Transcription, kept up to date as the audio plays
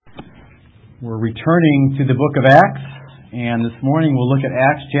We're returning to the book of Acts, and this morning we'll look at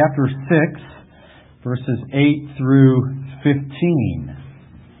Acts chapter 6, verses 8 through 15.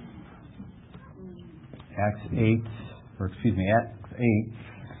 Acts 6, verses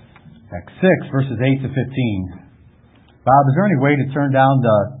 8 to 15. Bob, is there any way to turn down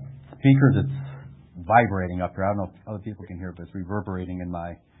the speakers? It's vibrating up here. I don't know if other people can hear it, but it's reverberating in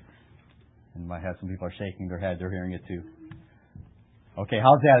my head. Some people are shaking their head. They're hearing it too. Okay,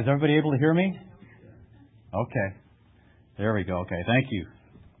 how's that? Is everybody able to hear me? Okay. There we go. Okay, thank you.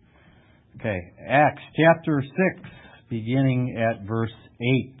 Okay, Acts chapter 6, beginning at verse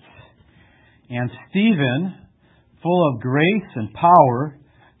 8. And Stephen, full of grace and power,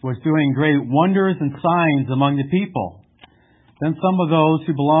 was doing great wonders and signs among the people. Then some of those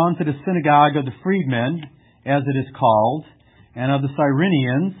who belonged to the synagogue of the freedmen, as it is called, and of the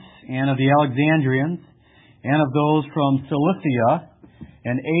Cyrenians, and of the Alexandrians, and of those from Cilicia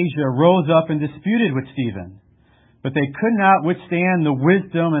and Asia rose up and disputed with Stephen. But they could not withstand the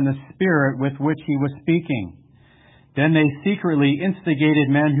wisdom and the spirit with which he was speaking. Then they secretly instigated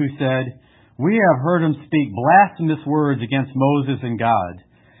men who said, "We have heard him speak blasphemous words against Moses and God."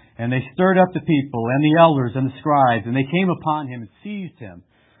 And they stirred up the people and the elders and the scribes, and they came upon him and seized him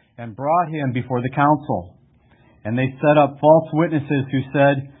and brought him before the council. And they set up false witnesses who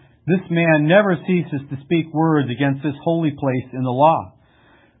said, "This man never ceases to speak words against this holy place in the law.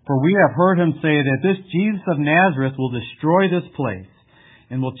 For we have heard him say that this Jesus of Nazareth will destroy this place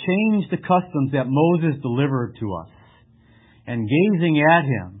and will change the customs that Moses delivered to us." And gazing at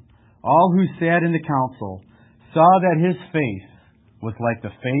him, all who sat in the council saw that his face was like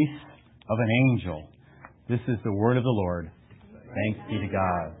the face of an angel. This is the word of the Lord. Thanks be to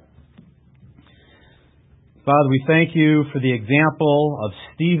God. Father, we thank you for the example of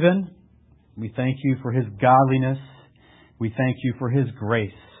Stephen. We thank you for his godliness. We thank you for his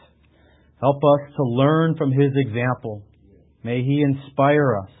grace. Help us to learn from his example. May he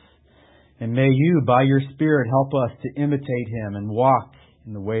inspire us. And may you, by your Spirit, help us to imitate him and walk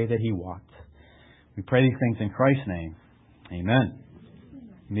in the way that he walked. We pray these things in Christ's name. Amen.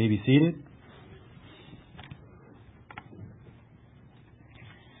 You may be seated.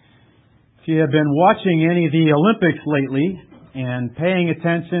 If you have been watching any of the Olympics lately and paying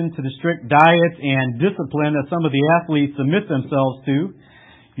attention to the strict diet and discipline that some of the athletes submit themselves to,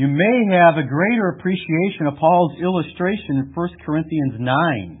 you may have a greater appreciation of Paul's illustration in 1 Corinthians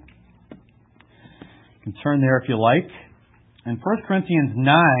 9. You can turn there if you like. In 1 Corinthians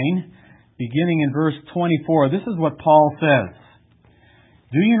 9, beginning in verse 24, this is what Paul says.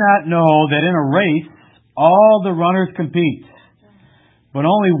 "Do you not know that in a race all the runners compete, but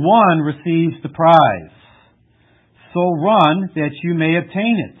only one receives the prize? So run that you may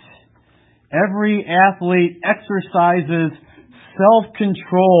obtain it. Every athlete exercises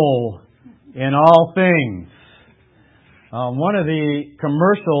self-control in all things." One of the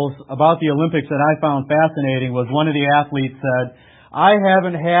commercials about the Olympics that I found fascinating was one of the athletes said, "I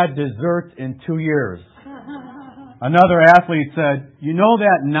haven't had dessert in 2 years." Another athlete said, "You know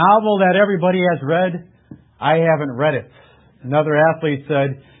that novel that everybody has read? I haven't read it." Another athlete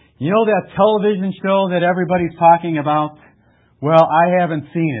said, "You know that television show that everybody's talking about? Well, I haven't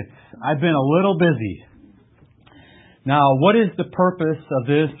seen it. I've been a little busy." Now, what is the purpose of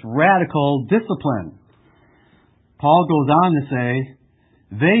this radical discipline? Paul goes on to say,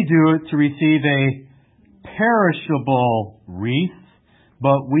 they do it to receive a perishable wreath,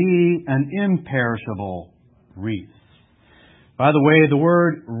 but we an imperishable wreath. By the way, the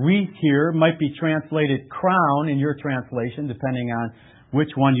word wreath here might be translated crown in your translation, depending on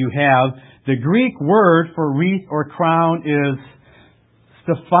which one you have. The Greek word for wreath or crown is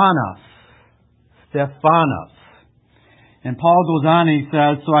Stephanos. Stephanos. And Paul goes on and he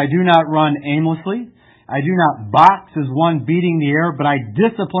says, "So I do not run aimlessly. I do not box as one beating the air, but I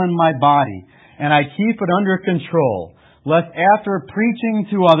discipline my body, and I keep it under control, lest after preaching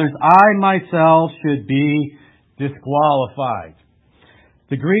to others, I myself should be disqualified."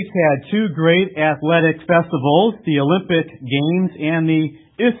 The Greeks had two great athletic festivals, the Olympic Games and the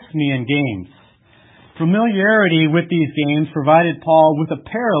Isthmian Games. Familiarity with these games provided Paul with a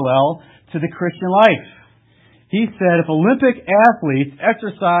parallel to the Christian life. He said, if Olympic athletes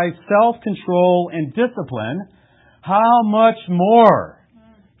exercise self-control and discipline, how much more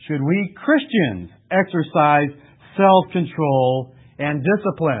should we Christians exercise self-control and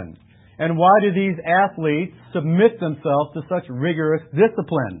discipline? And why do these athletes submit themselves to such rigorous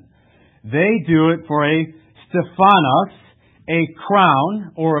discipline? They do it for a Stephanos, a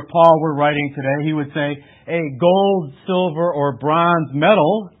crown, or if Paul were writing today, he would say a gold, silver, or bronze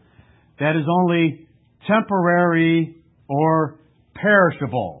medal that is only temporary or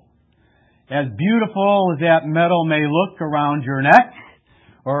perishable. As beautiful as that medal may look around your neck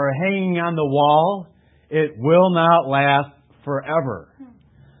or hanging on the wall, it will not last forever.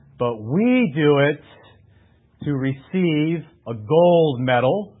 But we do it to receive a gold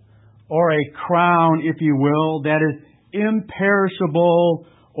medal or a crown, if you will, that is imperishable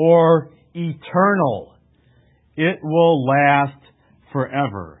or eternal. It will last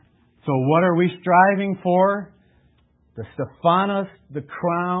forever. So what are we striving for? The Stephanos, the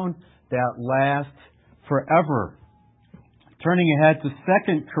crown that lasts forever. Turning ahead to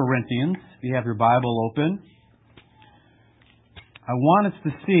 2 Corinthians, if you have your Bible open, I want us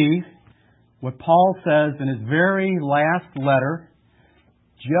to see what Paul says in his very last letter,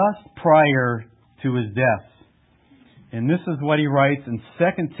 just prior to his death. And this is what he writes in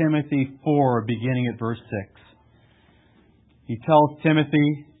 2 Timothy 4, beginning at verse 6. He tells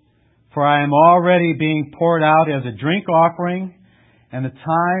Timothy, "For I am already being poured out as a drink offering, and the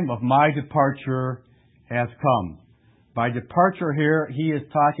time of my departure has come." By departure here, he is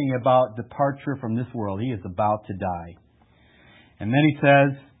talking about departure from this world. He is about to die. And then he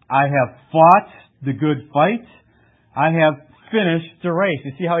says, "I have fought the good fight. I have finished the race."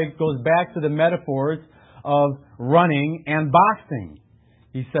 You see how he goes back to the metaphors of running and boxing.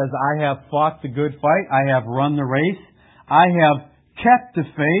 He says, "I have fought the good fight. I have run the race. I have kept the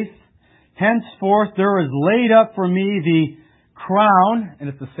faith. Henceforth there is laid up for me the crown," and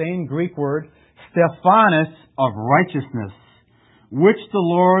it's the same Greek word, Stephanos, "of righteousness, which the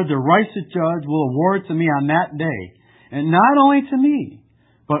Lord, the righteous judge, will award to me on that day. And not only to me,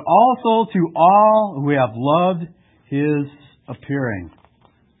 but also to all who have loved His appearing."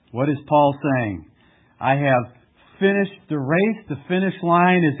 What is Paul saying? I have finished the race. The finish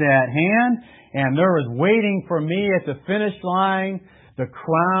line is at hand. And there is waiting for me at the finish line the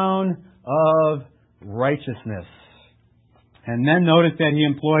crown of righteousness. And then notice that he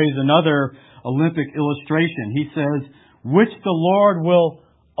employs another Olympic illustration. He says, "which the Lord will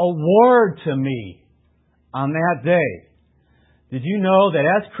award to me on that day." Did you know that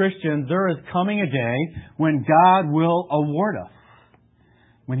as Christians, there is coming a day when God will award us?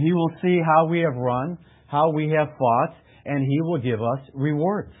 When He will see how we have run, how we have fought, and He will give us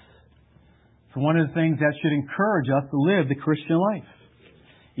rewards. It's one of the things that should encourage us to live the Christian life,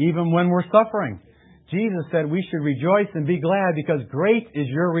 even when we're suffering. Jesus said we should rejoice and be glad because great is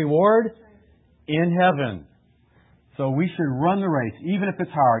your reward in heaven. So we should run the race, even if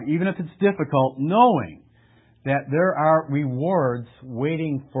it's hard, even if it's difficult, knowing that there are rewards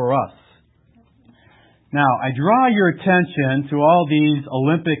waiting for us. Now, I draw your attention to all these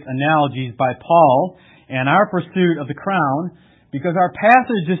Olympic analogies by Paul and our pursuit of the crown because our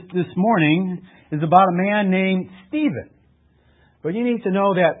passage this morning is about a man named Stephen. But you need to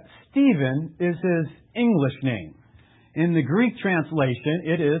know that Stephen is his English name. In the Greek translation,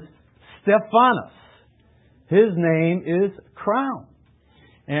 it is Stephanos. His name is crown.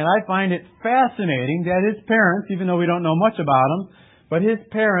 And I find it fascinating that his parents, even though we don't know much about him, but his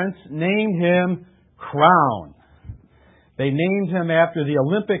parents named him Crown. They named him after the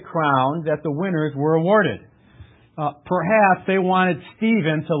Olympic crown that the winners were awarded. Perhaps they wanted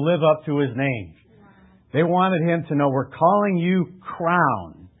Stephen to live up to his name. They wanted him to know, we're calling you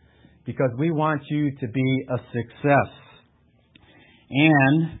Crown because we want you to be a success.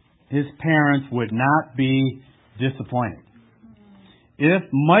 And his parents would not be disappointed. If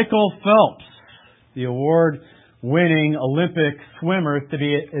Michael Phelps, the award-winning Olympic swimmer, is to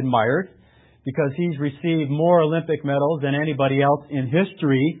be admired because he's received more Olympic medals than anybody else in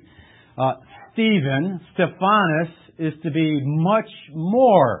history, Stephanos, is to be much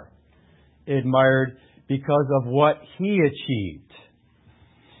more admired because of what he achieved.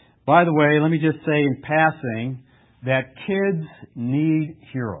 By the way, let me just say in passing that kids need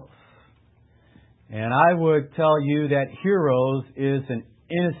heroes. And I would tell you that heroes is an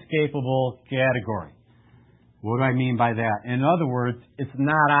inescapable category. What do I mean by that? In other words, it's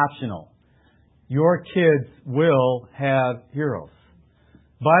not optional. Your kids will have heroes.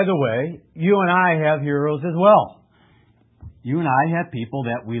 By the way, you and I have heroes as well. You and I have people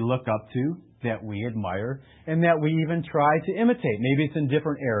that we look up to, that we admire, and that we even try to imitate. Maybe it's in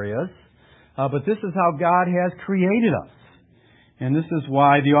different areas, but this is how God has created us. And this is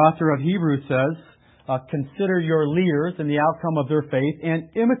why the author of Hebrews says, consider your leaders and the outcome of their faith and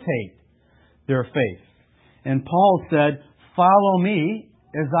imitate their faith. And Paul said, follow me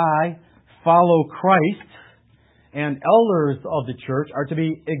as I follow Christ. And elders of the church are to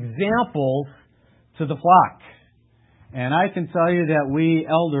be examples to the flock. And I can tell you that we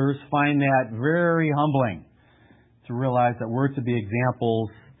elders find that very humbling to realize that we're to be examples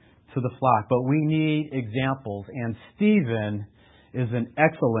to the flock. But we need examples. And Stephen is an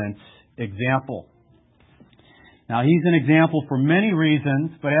excellent example. Now, he's an example for many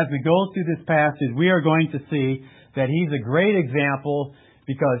reasons, but as we go through this passage, we are going to see that he's a great example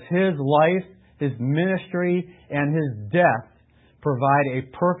because his life, his ministry, and his death provide a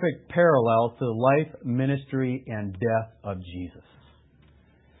perfect parallel to the life, ministry, and death of Jesus.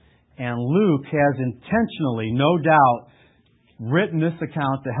 And Luke has intentionally, no doubt, written this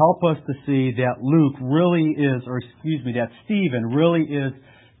account to help us to see that that Stephen really is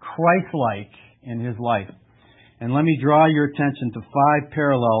Christ-like in his life. And let me draw your attention to 5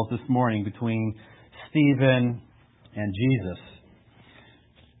 parallels this morning between Stephen and Jesus.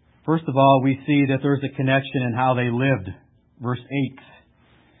 First of all, we see that there's a connection in how they lived. Verse 8.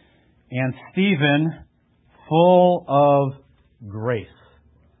 And Stephen, full of grace.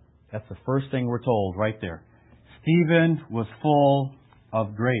 That's the first thing we're told right there. Stephen was full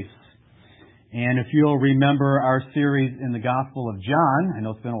of grace. And if you'll remember our series in the Gospel of John, I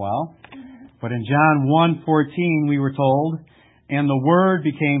know it's been a while, but in John 1:14 we were told, and the Word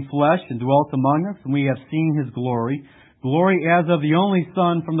became flesh and dwelt among us, and we have seen His glory. Glory as of the only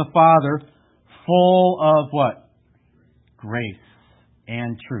Son from the Father, full of what? Grace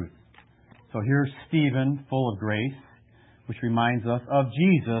and truth. So here's Stephen, full of grace, which reminds us of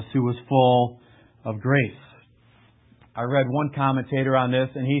Jesus, who was full of grace. I read one commentator on this,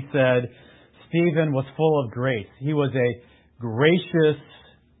 and he said, Stephen was full of grace. He was a gracious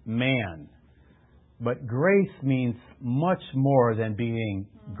man. But grace means much more than being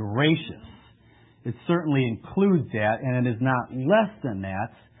gracious. It certainly includes that, and it is not less than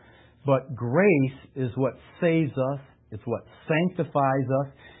that. But grace is what saves us. It's what sanctifies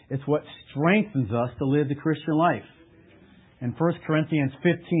us. It's what strengthens us to live the Christian life. In 1 Corinthians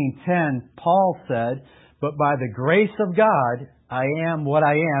 15:10, Paul said, but by the grace of God, I am what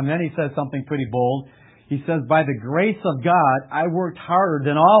I am. Then he says something pretty bold. He says, by the grace of God, I worked harder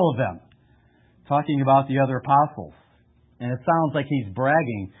than all of them. Talking about the other apostles. And it sounds like he's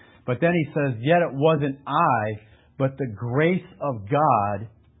bragging. But then he says, yet it wasn't I, but the grace of God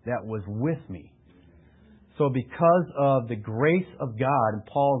that was with me. So because of the grace of God in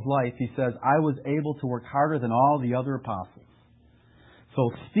Paul's life, he says, I was able to work harder than all the other apostles. So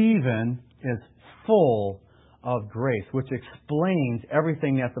Stephen is full of grace, which explains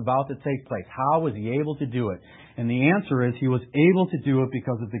everything that's about to take place. How was he able to do it? And the answer is he was able to do it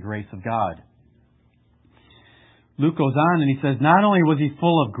because of the grace of God. Luke goes on and he says, not only was he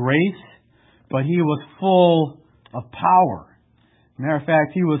full of grace, but he was full of power. Matter of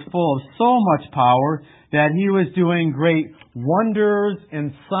fact, he was full of so much power that he was doing great wonders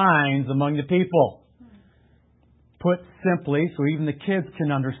and signs among the people. Put simply, so even the kids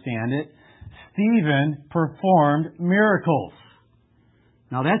can understand it, Stephen performed miracles.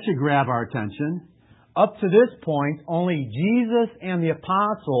 Now that should grab our attention. Up to this point, only Jesus and the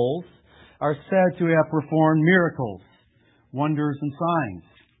apostles are said to have performed miracles, wonders and signs.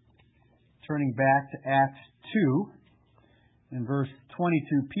 Turning back to Acts 2, in verse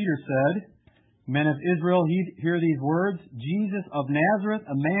 22, Peter said, men of Israel, hear these words, Jesus of Nazareth,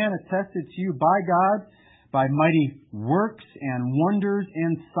 a man attested to you by God, by mighty works and wonders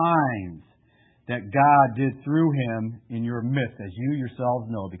and signs that God did through him in your midst, as you yourselves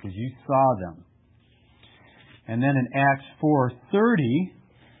know, because you saw them. And then in Acts 4:30,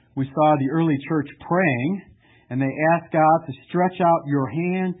 we saw the early church praying, and they asked God to stretch out your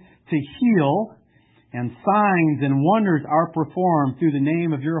hand to heal, and signs and wonders are performed through the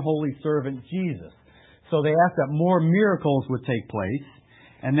name of your holy servant Jesus. So they asked that more miracles would take place.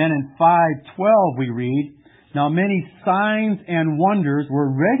 And then in 5:12 we read, now many signs and wonders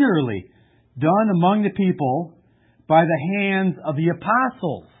were regularly done among the people by the hands of the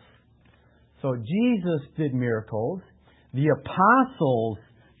apostles. So Jesus did miracles, the apostles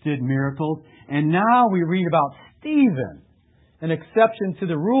did miracles, and now we read about Stephen, an exception to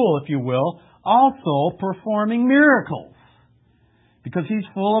the rule, if you will, also performing miracles. Because he's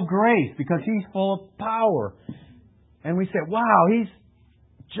full of grace, because he's full of power. And we say, wow, he's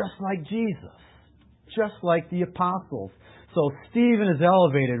just like Jesus, just like the apostles. So Stephen is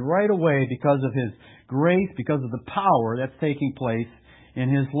elevated right away because of his grace, because of the power that's taking place in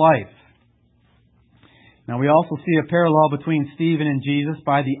his life. Now we also see a parallel between Stephen and Jesus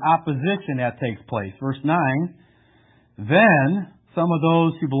by the opposition that takes place. Verse 9, then some of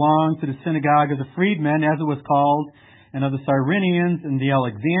those who belonged to the synagogue of the freedmen, as it was called, and of the Cyrenians and the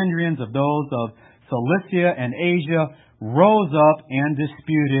Alexandrians, of those of Cilicia and Asia, rose up and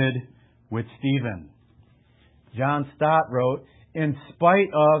disputed with Stephen. John Stott wrote, in spite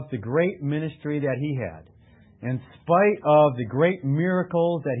of the great ministry that he had, in spite of the great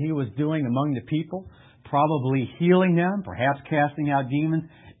miracles that he was doing among the people, probably healing them, perhaps casting out demons.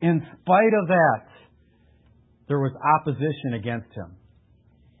 In spite of that, there was opposition against him.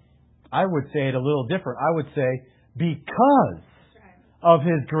 I would say it a little different. I would say because of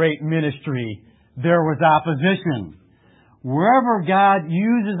his great ministry, there was opposition. Wherever God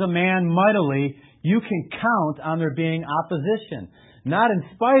uses a man mightily, you can count on there being opposition. Not in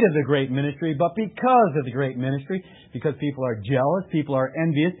spite of the great ministry, but because of the great ministry. Because people are jealous, people are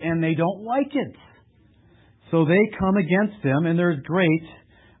envious, and they don't like it. So they come against him, and there's great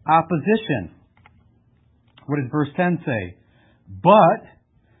opposition. What does verse 10 say? But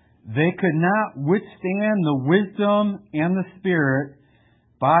they could not withstand the wisdom and the spirit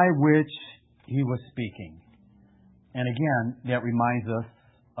by which he was speaking. And again, that reminds us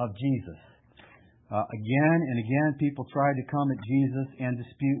of Jesus. Again and again, people tried to come at Jesus and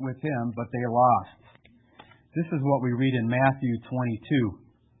dispute with him, but they lost. This is what we read in Matthew 22.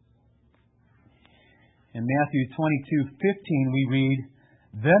 In Matthew 22:15, we read,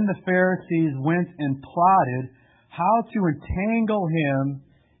 Then the Pharisees went and plotted how to entangle him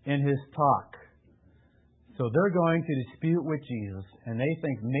in his talk. So they're going to dispute with Jesus, and they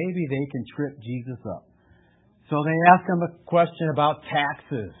think maybe they can trip Jesus up. So they ask him a question about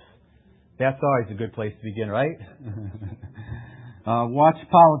taxes. That's always a good place to begin, right? Watch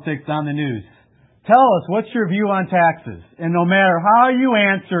politics on the news. Tell us, what's your view on taxes? And no matter how you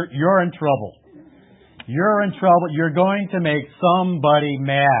answer, you're in trouble. You're in trouble. You're going to make somebody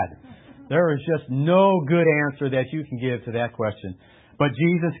mad. There is just no good answer that you can give to that question. But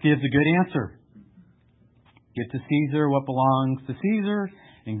Jesus gives a good answer. Give to Caesar what belongs to Caesar,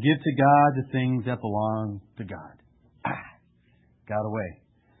 and give to God the things that belong to God. Got away.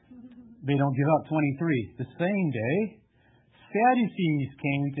 They don't give up. 23. The same day, Sadducees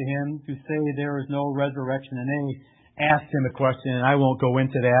came to him who say there is no resurrection, and they asked him a question, and I won't go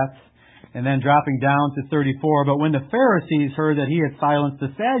into that. And then dropping down to 34, but when the Pharisees heard that he had silenced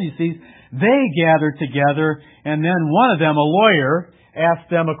the Sadducees, they gathered together, and then one of them, a lawyer, asked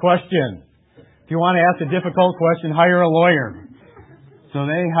them a question. If you want to ask a difficult question, hire a lawyer. So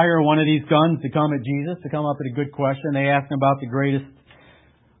they hire one of these guns to come at Jesus, to come up with a good question. They ask him about the greatest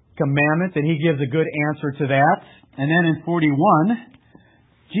commandment, and he gives a good answer to that. And then in 41,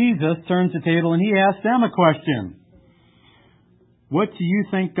 Jesus turns the table and he asks them a question. What do you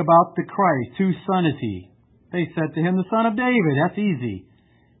think about the Christ? Whose son is he? They said to him, the son of David. That's easy.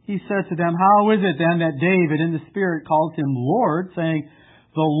 He said to them, how is it then that David in the Spirit calls him Lord, saying,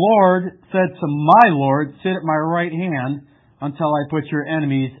 the Lord said to my Lord, sit at my right hand until I put your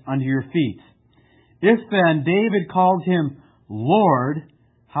enemies under your feet. If then David called him Lord,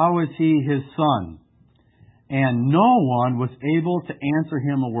 how is he his son? And no one was able to answer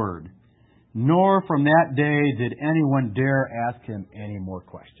him a word. Nor from that day did anyone dare ask him any more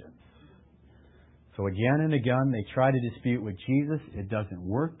questions. So again and again, they try to dispute with Jesus. It doesn't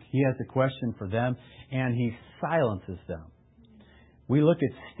work. He has a question for them, and he silences them. We look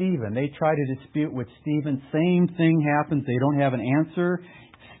at Stephen. They try to dispute with Stephen. Same thing happens. They don't have an answer.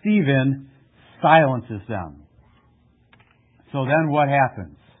 Stephen silences them. So then what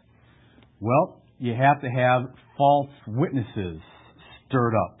happens? Well, you have to have false witnesses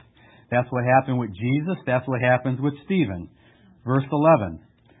stirred up. That's what happened with Jesus. That's what happens with Stephen. Verse 11.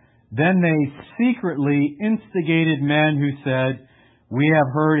 Then they secretly instigated men who said, we have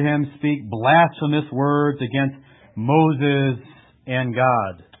heard him speak blasphemous words against Moses and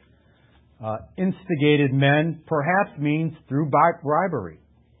God. Instigated men perhaps means through bribery.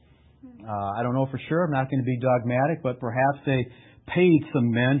 I don't know for sure. I'm not going to be dogmatic, but perhaps they paid some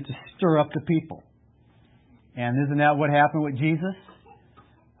men to stir up the people. And isn't that what happened with Jesus?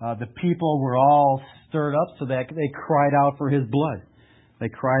 The people were all stirred up so that they cried out for his blood. They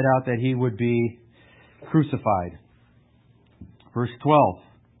cried out that he would be crucified. Verse 12.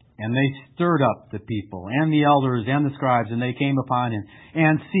 And they stirred up the people and the elders and the scribes, and they came upon him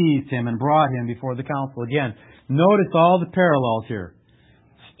and seized him and brought him before the council. Again, notice all the parallels here.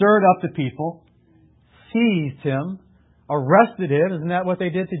 Stirred up the people, seized him, arrested him. Isn't that what they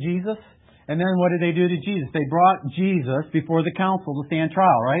did to Jesus? And then what did they do to Jesus? They brought Jesus before the council to stand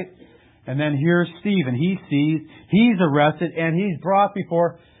trial, right? And then here's Stephen. He's seized, he's arrested, and he's brought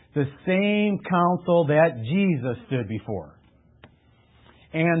before the same council that Jesus stood before.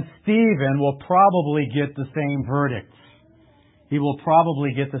 And Stephen will probably get the same verdict. He will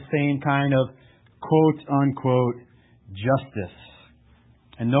probably get the same kind of quote-unquote justice.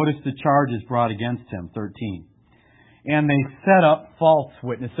 And notice the charges brought against him, 13. And they set up false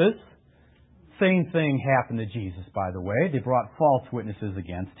witnesses. Same thing happened to Jesus, by the way. They brought false witnesses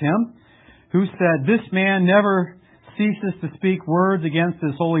against him, who said, this man never ceases to speak words against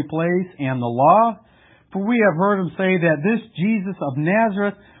this holy place and the law. For we have heard him say that this Jesus of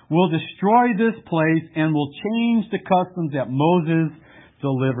Nazareth will destroy this place and will change the customs that Moses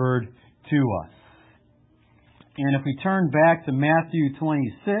delivered to us. And if we turn back to Matthew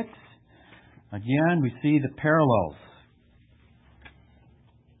 26, again, we see the parallels.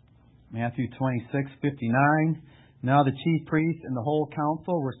 Matthew 26:59. Now the chief priests and the whole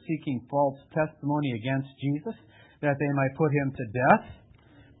council were seeking false testimony against Jesus, that they might put him to death.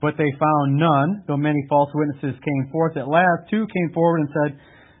 But they found none, though many false witnesses came forth. At last, two came forward and said,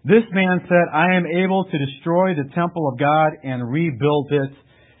 "This man said, I am able to destroy the temple of God and rebuild it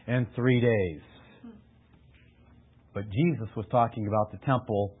in 3 days." But Jesus was talking about the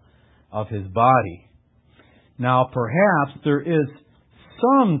temple of his body. Now, perhaps there is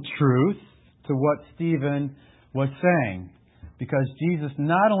some truth to what Stephen was saying, because Jesus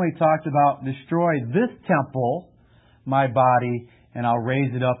not only talked about destroy this temple, my body, and I'll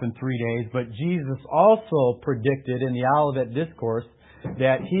raise it up in 3 days, but Jesus also predicted in the Olivet Discourse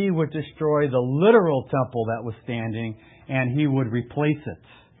that he would destroy the literal temple that was standing and he would replace it.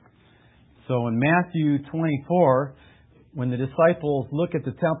 So in Matthew 24, when the disciples look at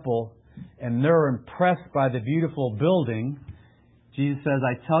the temple and they're impressed by the beautiful building, Jesus says,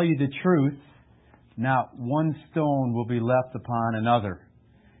 "I tell you the truth, not one stone will be left upon another."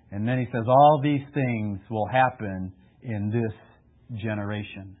 And then he says, all these things will happen in this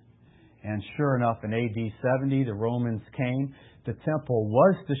generation. And sure enough, in AD 70, the Romans came, the temple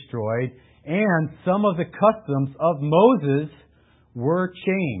was destroyed, and some of the customs of Moses were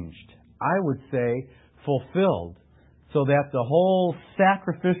changed. I would say fulfilled, so that the whole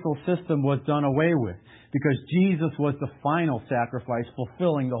sacrificial system was done away with, because Jesus was the final sacrifice,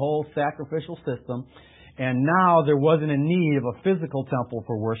 fulfilling the whole sacrificial system. And now there wasn't a need of a physical temple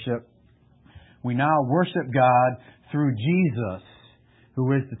for worship. We now worship God through Jesus,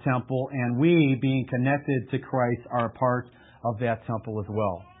 who is the temple, and we, being connected to Christ, are a part of that temple as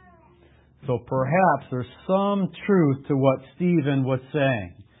well. So perhaps there's some truth to what Stephen was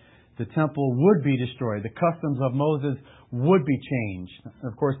saying. The temple would be destroyed. The customs of Moses would be changed.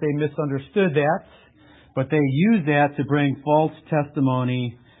 Of course, they misunderstood that, but they used that to bring false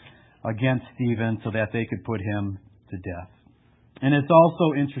testimony against Stephen so that they could put him to death. And it's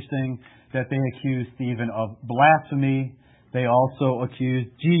also interesting that they accused Stephen of blasphemy. They also accused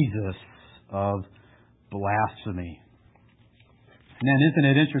Jesus of blasphemy. And then isn't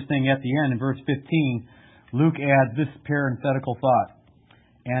it interesting at the end, in verse 15, Luke adds this parenthetical thought.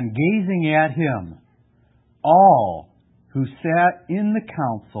 And gazing at him, all who sat in the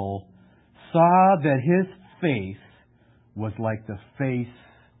council saw that his face was like the face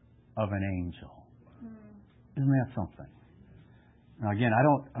of an angel. Isn't that something? Now again, I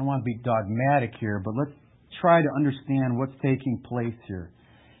don't want to be dogmatic here, but let's try to understand what's taking place here.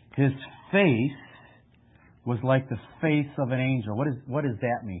 His face was like the face of an angel. What does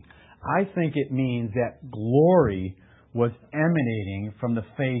that mean? I think it means that glory was emanating from the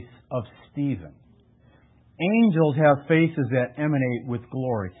face of Stephen. Angels have faces that emanate with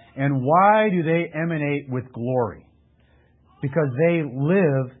glory. And why do they emanate with glory? Because they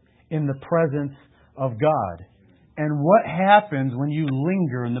live in the presence of God. And what happens when you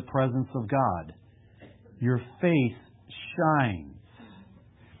linger in the presence of God? Your face shines.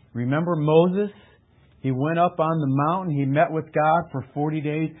 Remember Moses? He went up on the mountain. He met with God for 40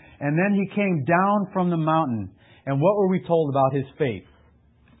 days. And then he came down from the mountain. And what were we told about his face?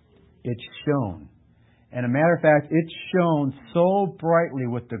 It shone. And a matter of fact, it shone so brightly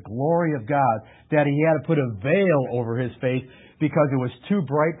with the glory of God that he had to put a veil over his face because it was too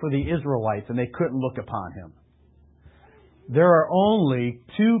bright for the Israelites and they couldn't look upon him. There are only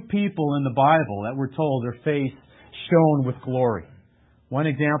two people in the Bible that were told their face shone with glory. One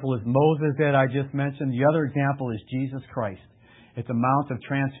example is Moses that I just mentioned. The other example is Jesus Christ. At the Mount of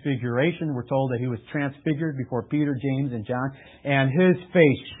Transfiguration, we're told that he was transfigured before Peter, James, and John, and his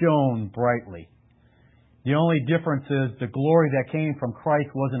face shone brightly. The only difference is the glory that came from Christ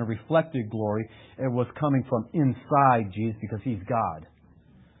wasn't a reflected glory. It was coming from inside Jesus because he's God.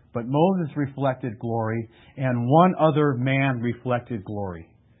 But Moses reflected glory, and one other man reflected glory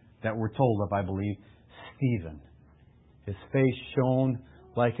that we're told of, I believe, Stephen. His face shone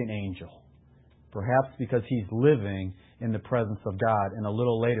like an angel. Perhaps because he's living in the presence of God. And a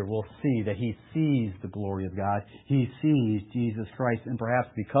little later we'll see that he sees the glory of God. He sees Jesus Christ. And perhaps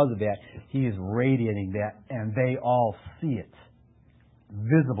because of that, he is radiating that. And they all see it.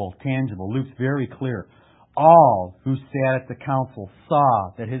 Visible, tangible. Luke's very clear. All who sat at the council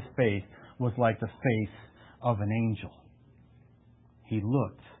saw that his face was like the face of an angel. He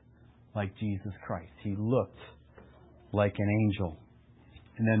looked like Jesus Christ. He looked like an angel.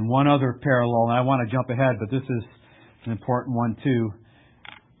 And then one other parallel, and I want to jump ahead, but this is an important one too.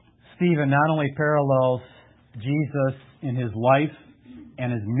 Stephen not only parallels Jesus in his life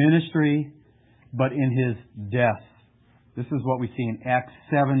and his ministry, but in his death. This is what we see in Acts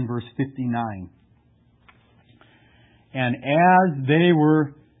 7, verse 59. And as they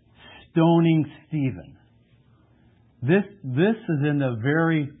were stoning Stephen, this is in the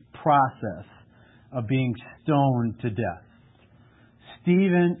very process of being stoned to death.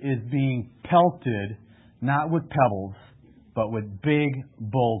 Stephen is being pelted, not with pebbles, but with big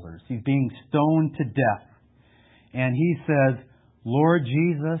boulders. He's being stoned to death. And he says, Lord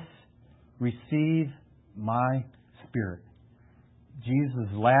Jesus, receive my spirit. Jesus'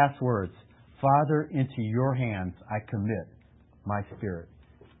 last words, Father, into your hands I commit my spirit.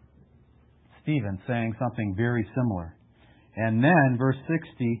 Stephen saying something very similar. And then, verse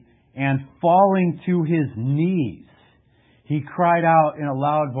 60, and falling to his knees, he cried out in a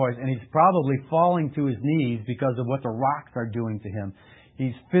loud voice, and he's probably falling to his knees because of what the rocks are doing to him.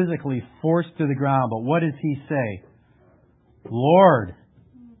 He's physically forced to the ground. But what does he say? Lord,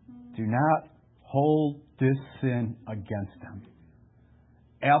 do not hold this sin against them.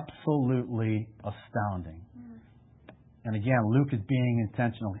 Absolutely astounding. And again, Luke is being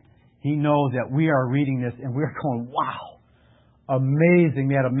intentional. He knows that we are reading this and we're going, wow, amazing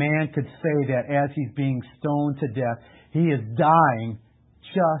that a man could say that as he's being stoned to death. He is dying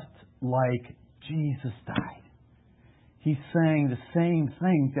just like Jesus died. He's saying the same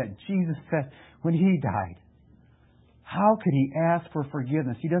things that Jesus said when he died. How could he ask for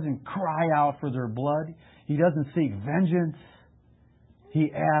forgiveness? He doesn't cry out for their blood. He doesn't seek vengeance. He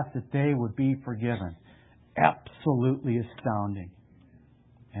asked that they would be forgiven. Absolutely astounding.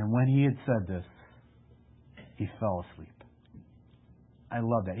 And when he had said this, he fell asleep. I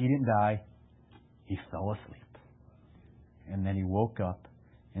love that. He didn't die. He fell asleep. And then he woke up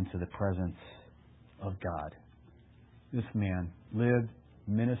into the presence of God. This man lived,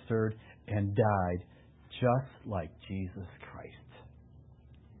 ministered, and died just like Jesus Christ.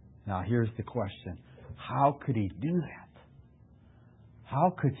 Now here's the question. How could he do that?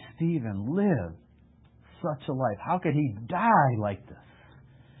 How could Stephen live such a life? How could he die like this?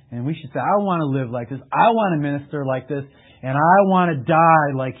 And we should say, I want to live like this. I want to minister like this. And I want to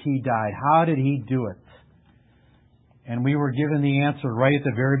die like he died. How did he do it? And we were given the answer right at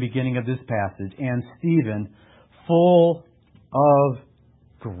the very beginning of this passage. And Stephen, full of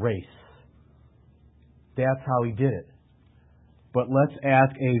grace. That's how he did it. But let's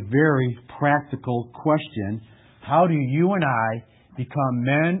ask a very practical question. How do you and I become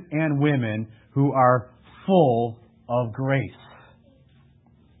men and women who are full of grace?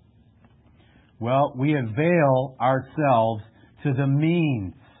 Well, we avail ourselves to the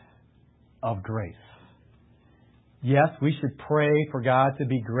means of grace. Yes, we should pray for God to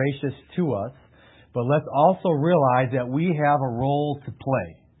be gracious to us, but let's also realize that we have a role to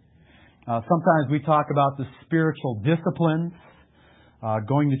play. Sometimes we talk about the spiritual disciplines,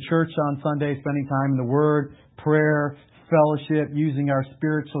 going to church on Sunday, spending time in the Word, prayer, fellowship, using our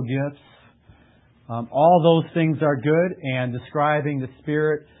spiritual gifts. All those things are good, and describing the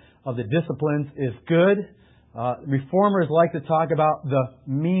spirit of the disciplines is good. Reformers like to talk about the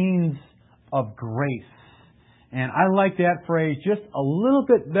means of grace. And I like that phrase just a little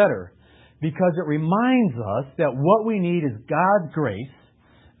bit better because it reminds us that what we need is God's grace.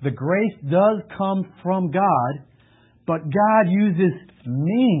 The grace does come from God, but God uses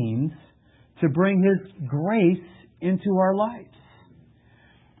means to bring His grace into our lives.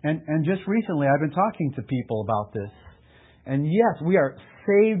 And just recently I've been talking to people about this. And yes, we are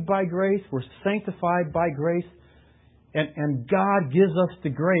saved by grace. We're sanctified by grace. And God gives us the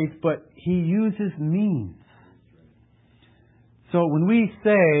grace, but He uses means. So when we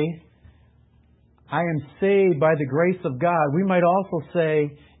say, I am saved by the grace of God, we might also say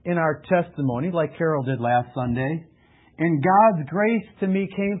in our testimony, like Carol did last Sunday, and God's grace to me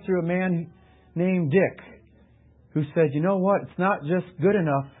came through a man named Dick, who said, you know what, it's not just good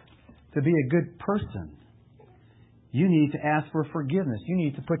enough to be a good person. You need to ask for forgiveness. You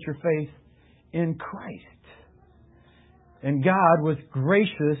need to put your faith in Christ. And God was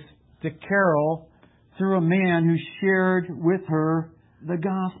gracious to Carol through a man who shared with her the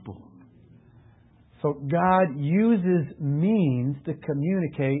gospel. So God uses means to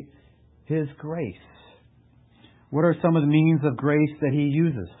communicate His grace. What are some of the means of grace that He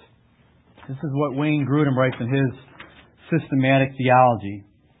uses? This is what Wayne Grudem writes in his systematic theology.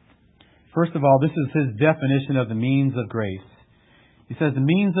 First of all, this is his definition of the means of grace. He says, the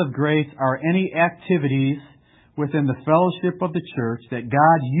means of grace are any activities within the fellowship of the church that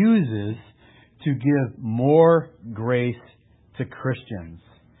God uses to give more grace to Christians.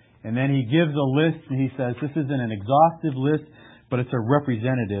 And then he gives a list, and he says this isn't an exhaustive list, but it's a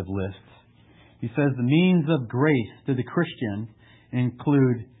representative list. He says the means of grace to the Christian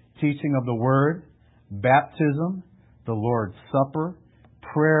include teaching of the Word, baptism, the Lord's Supper,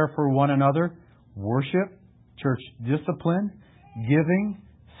 prayer for one another, worship, church discipline, giving,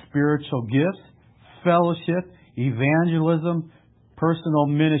 spiritual gifts, fellowship, evangelism, personal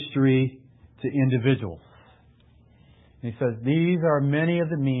ministry to individuals. And he says these are many of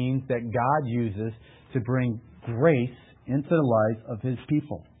the means that God uses to bring grace into the life of His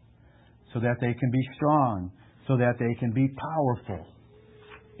people so that they can be strong, so that they can be powerful.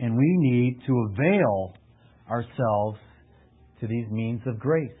 And we need to avail ourselves to these means of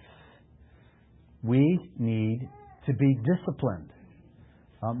grace. We need to be disciplined.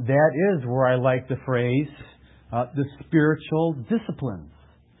 That is where I like the phrase, the spiritual disciplines,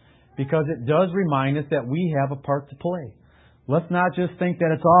 because it does remind us that we have a part to play. Let's not just think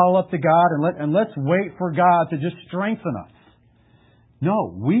that it's all up to God and let's wait for God to just strengthen us.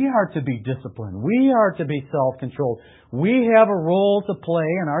 No, we are to be disciplined. We are to be self-controlled. We have a role to play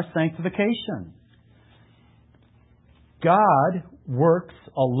in our sanctification. God works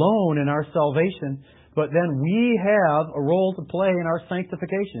alone in our salvation, but then we have a role to play in our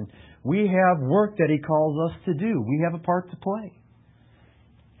sanctification. We have work that He calls us to do. We have a part to play.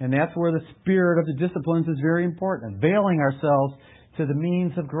 And that's where the spirit of the disciplines is very important, availing ourselves to the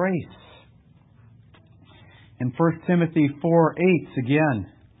means of grace. In 1 Timothy 4:8, again,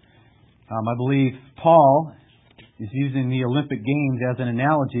 I believe Paul is using the Olympic Games as an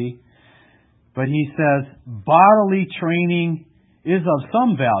analogy, but he says, bodily training is of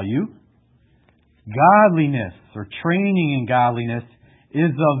some value. Godliness, or training in godliness,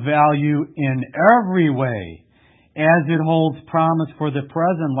 is of value in every way, as it holds promise for the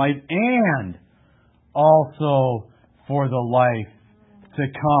present life and also for the life to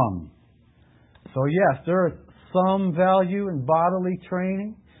come. So yes, there is some value in bodily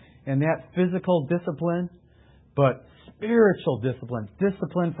training and that physical discipline, but spiritual discipline,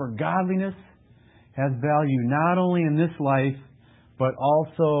 discipline for godliness, has value not only in this life, but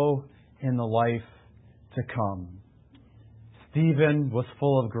also in the life to come. Stephen was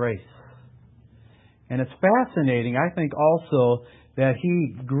full of grace. And it's fascinating, I think, also that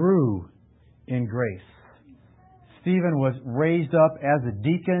he grew in grace. Stephen was raised up as a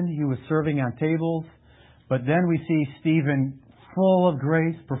deacon. He was serving on tables. But then we see Stephen full of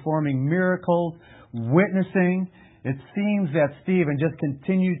grace, performing miracles, witnessing. It seems that Stephen just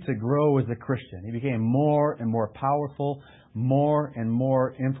continued to grow as a Christian. He became more and more powerful, more and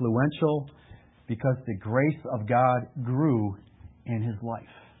more influential, because the grace of God grew in his life.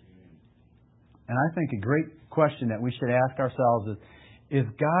 And I think a great question that we should ask ourselves is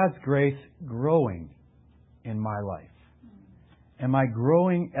God's grace growing in my life? Am I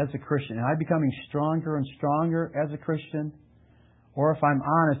growing as a Christian? Am I becoming stronger and stronger as a Christian? Or if I'm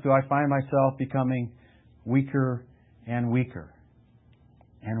honest, do I find myself becoming weaker and weaker?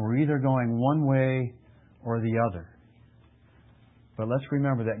 And we're either going one way or the other. But let's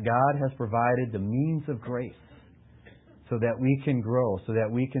remember that God has provided the means of grace so that we can grow, so that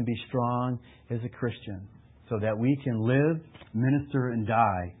we can be strong as a Christian, so that we can live, minister, and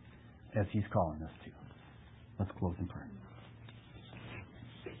die as He's calling us to. Let's close in prayer.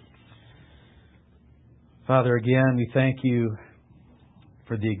 Father, again, we thank You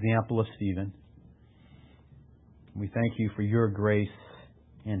for the example of Stephen. We thank You for Your grace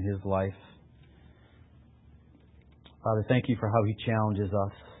in his life. Father, thank You for how he challenges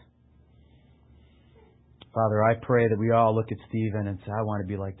us. Father, I pray that we all look at Stephen and say, I want to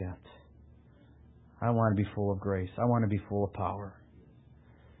be like that. I want to be full of grace. I want to be full of power.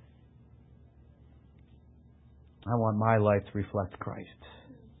 I want my life to reflect Christ.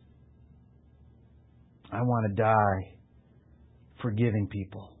 I want to die forgiving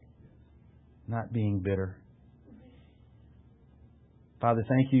people, not being bitter. Father,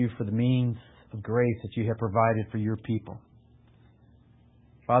 thank You for the means of grace that You have provided for Your people.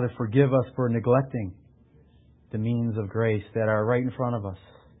 Father, forgive us for neglecting the means of grace that are right in front of us.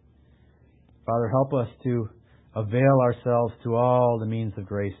 Father, help us to avail ourselves to all the means of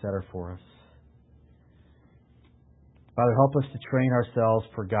grace that are for us. Father, help us to train ourselves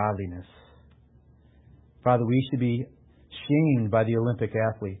for godliness. Father, we should be shamed by the Olympic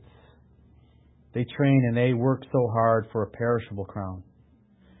athletes. They train and they work so hard for a perishable crown.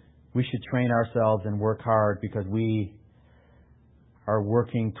 We should train ourselves and work hard because we are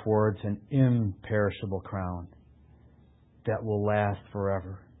working towards an imperishable crown that will last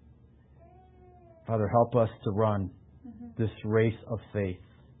forever. Father, help us to run this race of faith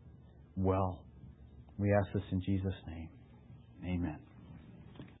well. We ask this in Jesus' name. Amen.